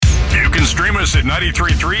Stream us at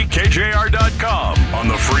 933kjr.com on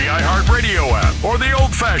the free iHeartRadio app or the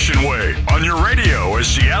old-fashioned way on your radio as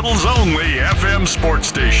Seattle's only FM sports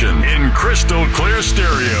station in crystal clear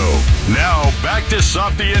stereo. Now back to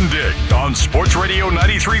Softy and Dick on Sports Radio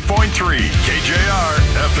 93.3 KJR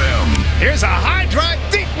FM. Here's a high drive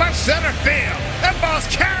deep left center field. That ball's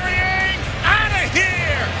carrying out of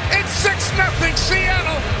here. It's 6-0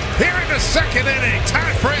 Seattle here in the second inning.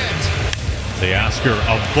 Todd Friends. Teoscar,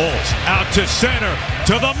 a bolt out to center,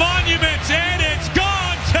 to the monuments, and it's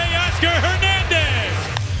gone. Teoscar Hernandez.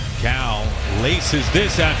 Cal laces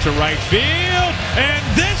this out to right field, and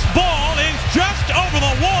this ball is just over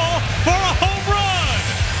the wall for a home run.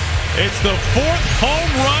 It's the fourth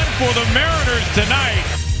home run for the Mariners tonight.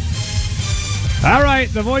 All right,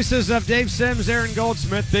 the voices of Dave Sims, Aaron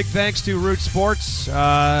Goldsmith. Big thanks to Root Sports.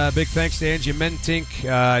 Big thanks to Angie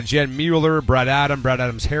Mentink, Jen Mueller, Brett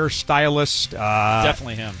Adams' hairstylist.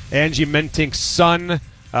 Definitely him. Angie Mentink's son,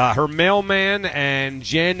 her mailman, and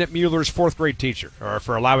Jen Mueller's fourth-grade teacher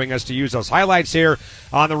for allowing us to use those highlights here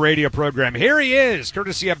on the radio program. Here he is,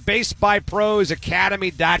 courtesy of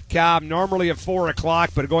BaseByProsAcademy.com, normally at 4 o'clock,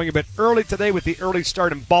 but going a bit early today with the early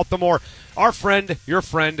start in Baltimore. Our friend, your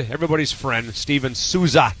friend, everybody's friend, Steven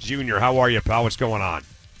Souza Jr. How are you, pal? What's going on?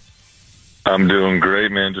 I'm doing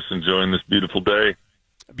great, man. Just enjoying this beautiful day.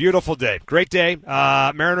 Beautiful day. Great day.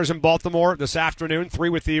 Mariners in Baltimore this afternoon, 3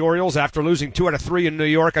 with the Orioles after losing 2 out of 3 in New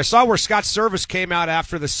York. I saw where Scott Servais came out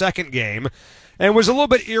after the second game and was a little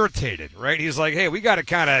bit irritated, right? He's like, hey, we got to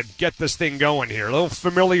kind of get this thing going here. A little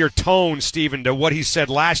familiar tone, Steven, to what he said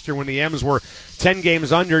last year when the M's were 10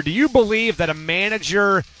 games under. Do you believe that a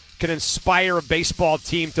manager can inspire a baseball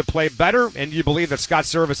team to play better, and do you believe that Scott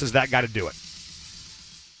Servais is that guy to do it?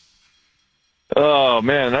 Oh,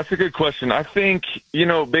 man, that's a good question. I think,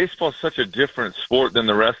 baseball is such a different sport than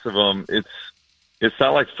the rest of them. It's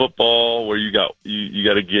not like football where you got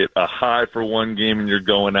to get a high for one game and you're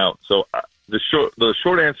going out. So the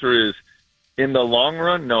short answer is, in the long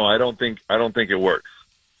run, no, I don't think it works.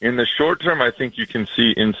 In the short term, I think you can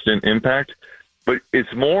see instant impact. But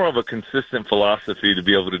it's more of a consistent philosophy to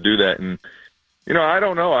be able to do that. And, I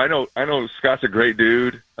don't know. I know Scott's a great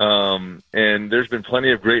dude, and there's been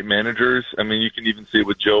plenty of great managers. I mean, you can even see it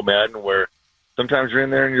with Joe Madden where sometimes you're in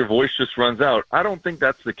there and your voice just runs out. I don't think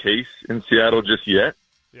that's the case in Seattle just yet.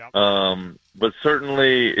 Yeah. But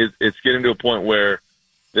certainly it's getting to a point where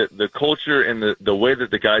the culture and the way that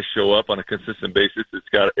the guys show up on a consistent basis, it's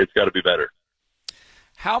got to be better.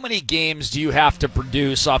 How many games do you have to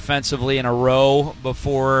produce offensively in a row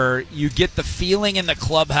before you get the feeling in the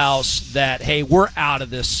clubhouse that, hey, we're out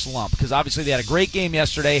of this slump? Because obviously they had a great game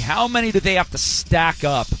yesterday. How many do they have to stack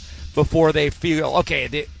up before they feel, okay,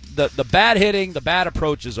 the bad hitting, the bad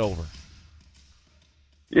approach is over?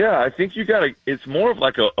 Yeah, I think it's more of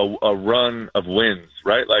like a run of wins,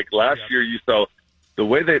 right? Like last year you saw the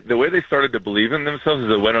way they started to believe in themselves is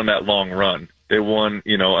they went on that long run. They won,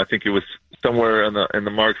 I think it was somewhere in the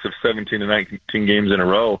marks of 17 to 19 games in a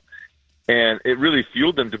row. And it really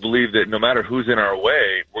fueled them to believe that no matter who's in our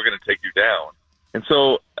way, we're going to take you down. And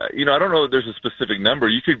so, I don't know that there's a specific number.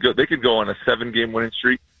 They could go on a 7-game winning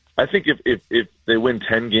streak. I think if they win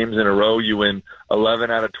 10 games in a row, you win 11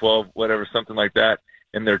 out of 12, whatever, something like that,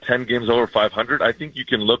 and they're 10 games over 500, I think you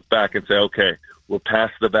can look back and say, okay, we're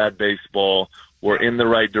past the bad baseball, we're in the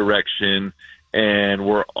right direction, and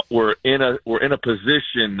we're in a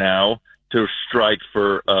position now to strike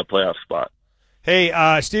for a playoff spot. Hey,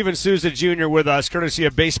 Steven Souza Jr. with us, courtesy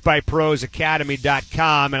of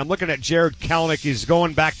BaseByProsAcademy.com, and I'm looking at Jared Kelenic. He's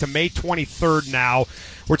going back to May 23rd now.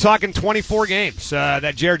 We're talking 24 games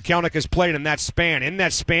that Jared Kelenic has played in that span. In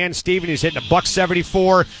that span, Steven, he's hitting a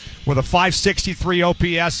 $174 with a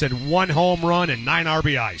 .563 OPS and 1 home run and 9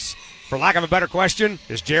 RBIs. For lack of a better question,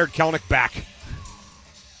 is Jared Kelenic back?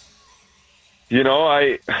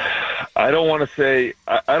 I don't want to say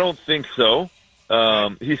I don't think so.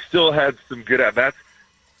 He still had some good at-bats,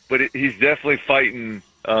 but he's definitely fighting,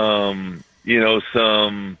 some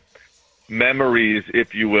memories,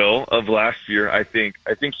 if you will, of last year. I think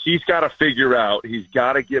he's got to figure out, he's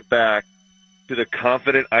got to get back to the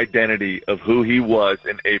confident identity of who he was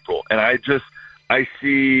in April. And I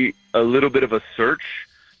see a little bit of a search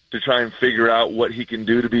to try and figure out what he can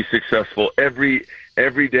do to be successful. Every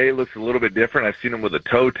day looks a little bit different. I've seen him with a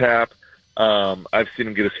toe tap. I've seen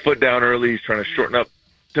him get his foot down early. He's trying to shorten up.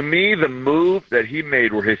 To me, the move that he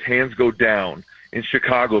made where his hands go down in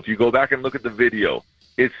Chicago, if you go back and look at the video,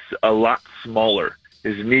 it's a lot smaller.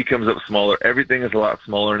 His knee comes up smaller. Everything is a lot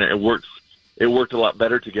smaller, and it worked a lot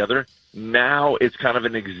better together. Now it's kind of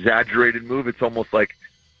an exaggerated move. It's almost like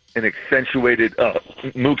an accentuated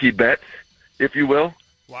Mookie Betts, if you will.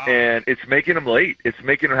 Wow. And it's making him late. It's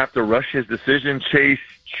making him have to rush his decision, chase,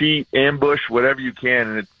 cheat, ambush, whatever you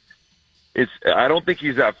can. And it's I don't think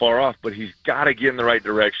he's that far off, but he's got to get in the right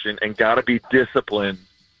direction and got to be disciplined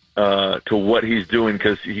to what he's doing,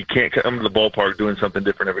 because he can't come to the ballpark doing something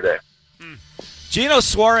different every day. Geno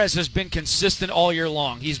Suarez has been consistent all year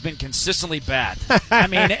long. He's been consistently bad. I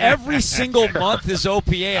mean, every single month his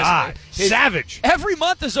OPS savage. Every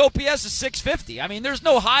month his OPS is 650. I mean, there's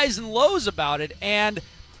no highs and lows about it, and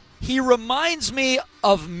he reminds me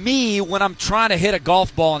of me when I'm trying to hit a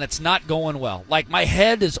golf ball and it's not going well. Like, my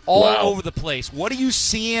head is all over the place. What are you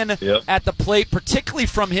seeing at the plate, particularly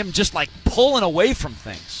from him just like pulling away from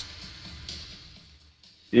things?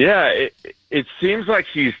 Yeah, it seems like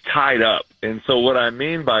he's tied up. And so what I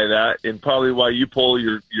mean by that, and probably why you pull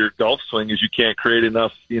your golf swing, is you can't create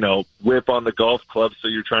enough, whip on the golf club, so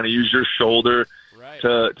you're trying to use your shoulder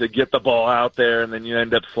to get the ball out there, and then you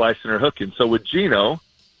end up slicing or hooking. So with Geno,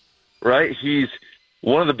 right, he's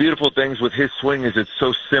one of the beautiful things with his swing is it's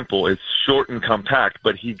so simple. It's short and compact,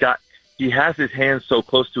 but he has his hands so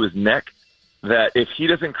close to his neck that if he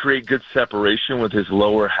doesn't create good separation with his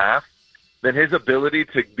lower half, then his ability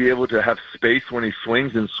to be able to have space when he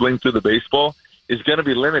swings and swing through the baseball is going to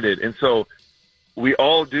be limited. And so we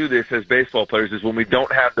all do this as baseball players, is when we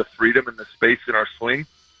don't have the freedom and the space in our swing,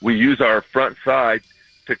 we use our front side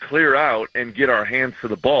to clear out and get our hands to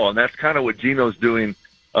the ball. And that's kind of what Geno's doing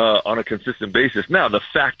on a consistent basis. Now, the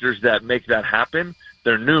factors that make that happen,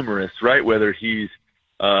 they're numerous, right? Whether he's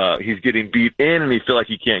getting beat in and he feels like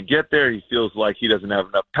he can't get there, he feels like he doesn't have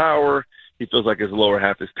enough power, he feels like his lower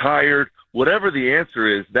half is tired. Whatever the answer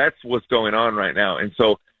is, that's what's going on right now. And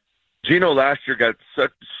so Geno last year got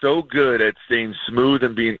so good at staying smooth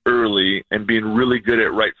and being early and being really good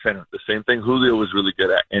at right center. The same thing Julio was really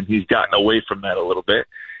good at, and he's gotten away from that a little bit.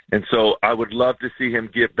 And so I would love to see him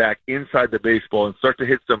get back inside the baseball and start to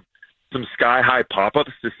hit some sky-high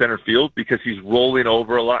pop-ups to center field, because he's rolling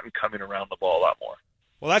over a lot and coming around the ball a lot more.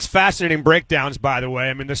 Well, that's fascinating breakdowns, by the way.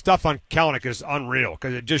 I mean, the stuff on Kelenic is unreal,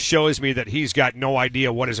 because it just shows me that he's got no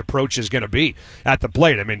idea what his approach is going to be at the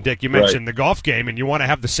plate. I mean, Dick, you mentioned the golf game, and you want to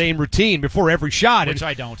have the same routine before every shot. Which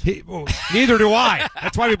I don't. Neither do I.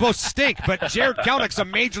 That's why we both stink. But Jared Kelenic's a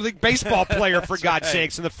Major League Baseball player, for God's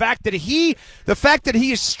sakes. And the fact that he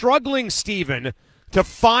is struggling, Steven, to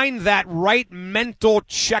find that right mental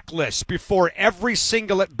checklist before every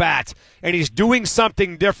single at-bat, and he's doing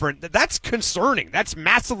something different, that's concerning. That's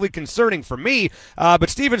massively concerning for me. But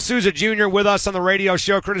Steven Souza Jr. with us on the radio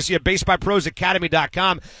show, courtesy of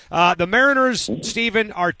BaseByProsAcademy.com. The Mariners,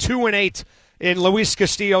 Steven, are 2-8 in Luis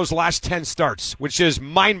Castillo's last 10 starts, which is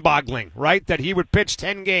mind-boggling, right? That he would pitch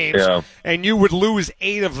 10 games and you would lose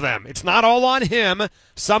 8 of them. It's not all on him,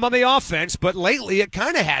 some on the offense, but lately it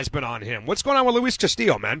kind of has been on him. What's going on with Luis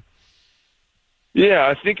Castillo, man? Yeah,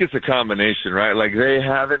 I think it's a combination, right? Like, they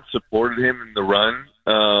haven't supported him in the run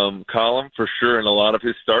column for sure in a lot of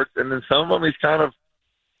his starts, and then some of them he's kind of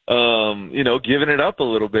giving it up a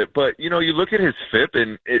little bit. But, you look at his FIP,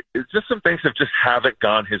 and it's just some things that just haven't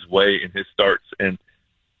gone his way in his starts. And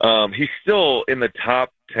he's still in the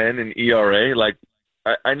top 10 in ERA. Like,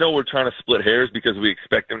 I know we're trying to split hairs because we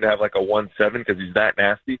expect him to have like a 1.7 because he's that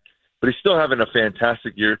nasty, but he's still having a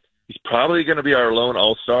fantastic year. He's probably going to be our lone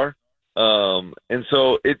all-star. And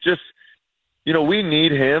so it just, we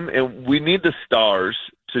need him, and we need the stars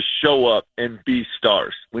to show up and be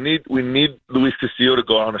stars. We need Luis Castillo to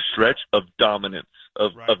go on a stretch of dominance,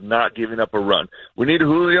 of not giving up a run. We need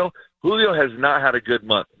Julio. Julio has not had a good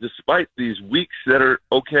month. Despite these weeks that are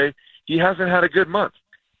okay, he hasn't had a good month.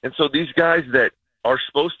 And so these guys that are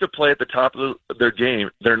supposed to play at the top of their game,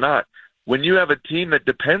 they're not. When you have a team that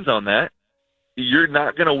depends on that, you're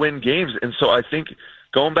not going to win games. And so I think,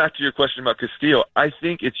 going back to your question about Castillo, I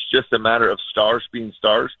think it's just a matter of stars being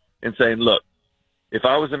stars and saying, look, if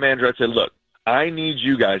I was a manager, I'd say, look, I need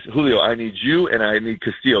you guys, Julio, I need you and I need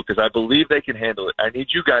Castillo, because I believe they can handle it. I need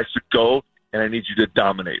you guys to go, and I need you to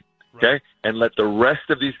dominate, okay? And let the rest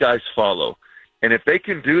of these guys follow. And if they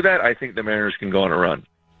can do that, I think the Mariners can go on a run.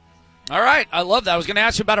 All right. I love that. I was going to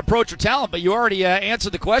ask you about approach or talent, but you already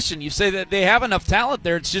answered the question. You say that they have enough talent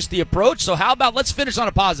there. It's just the approach. So how about let's finish on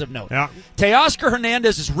a positive note. Yeah. Teoscar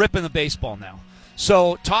Hernandez is ripping the baseball now.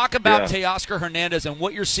 So talk about Teoscar Hernandez and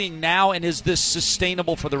what you're seeing now, and is this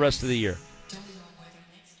sustainable for the rest of the year?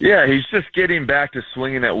 Yeah, he's just getting back to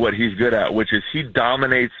swinging at what he's good at, which is he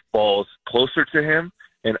dominates balls closer to him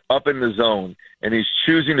and up in the zone, and he's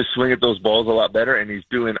choosing to swing at those balls a lot better, and he's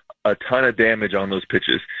doing a ton of damage on those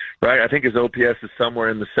pitches, right? I think his OPS is somewhere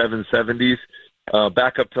in the 770s,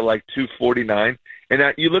 back up to like 249.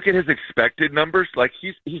 And you look at his expected numbers, like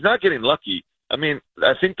he's not getting lucky. I mean,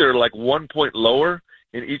 I think they're like 1 point lower.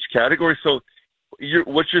 in each category. So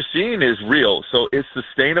what you're seeing is real. So it's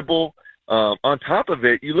sustainable. On top of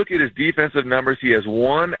it, you look at his defensive numbers. He has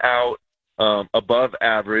 1 out above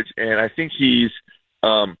average, and I think he's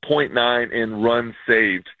 0.9 in runs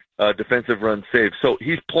saved, defensive runs saved. So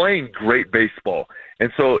he's playing great baseball.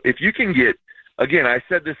 And so if you can get, again, I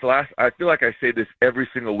said this I feel like I say this every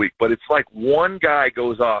single week, but it's like one guy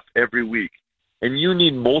goes off every week, and you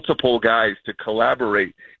need multiple guys to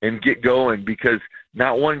collaborate and get going because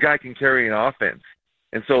not one guy can carry an offense.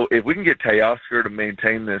 And so if we can get Teoscar to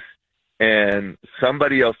maintain this and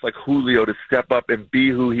somebody else like Julio to step up and be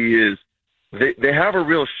who he is, they have a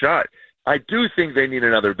real shot. I do think they need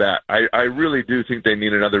another bat. I really do think they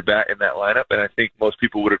need another bat in that lineup, and I think most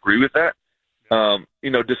people would agree with that.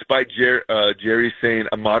 Despite Jerry saying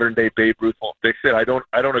a modern-day Babe Ruth won't fix it, I don't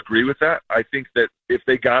agree with that. I think that if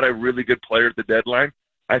they got a really good player at the deadline,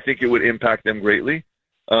 I think it would impact them greatly.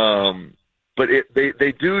 But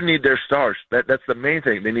they do need their stars. That's the main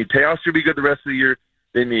thing. They need Teoscar to be good the rest of the year.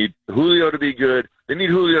 They need Julio to be good. They need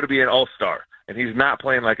Julio to be an all-star, and he's not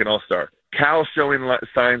playing like an all-star. Cal's showing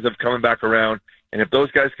signs of coming back around, and if those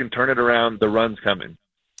guys can turn it around, the run's coming.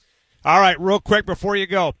 All right, real quick before you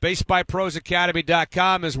go,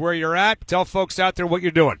 basebyprosacademy.com is where you're at. Tell folks out there what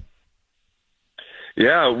you're doing.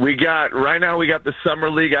 Yeah, right now we got the Summer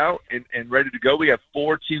League out and ready to go. We have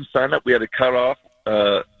 4 teams signed up. We had to cut off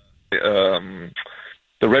the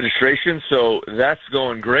registration, so that's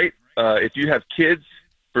going great. If you have kids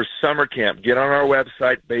for summer camp, get on our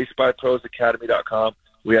website, basebyprosacademy.com.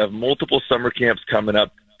 We have multiple summer camps coming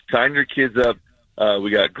up. Sign your kids up.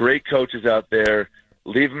 We got great coaches out there.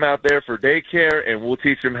 Leave them out there for daycare, and we'll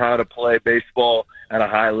teach them how to play baseball at a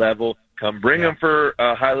high level. Come bring them for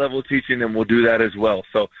high-level teaching, and we'll do that as well.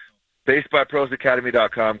 So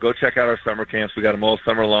basebyprosacademy.com. Go check out our summer camps. We got them all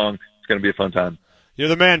summer long. It's going to be a fun time. You're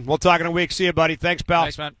the man. We'll talk in a week. See you, buddy. Thanks, pal.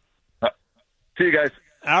 Thanks, man. See you guys.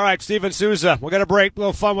 All right, Steven Souza. We're going to break. A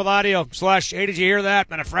little fun with audio / hey, did you hear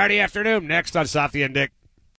that? On a Friday afternoon next on Softy and Dick.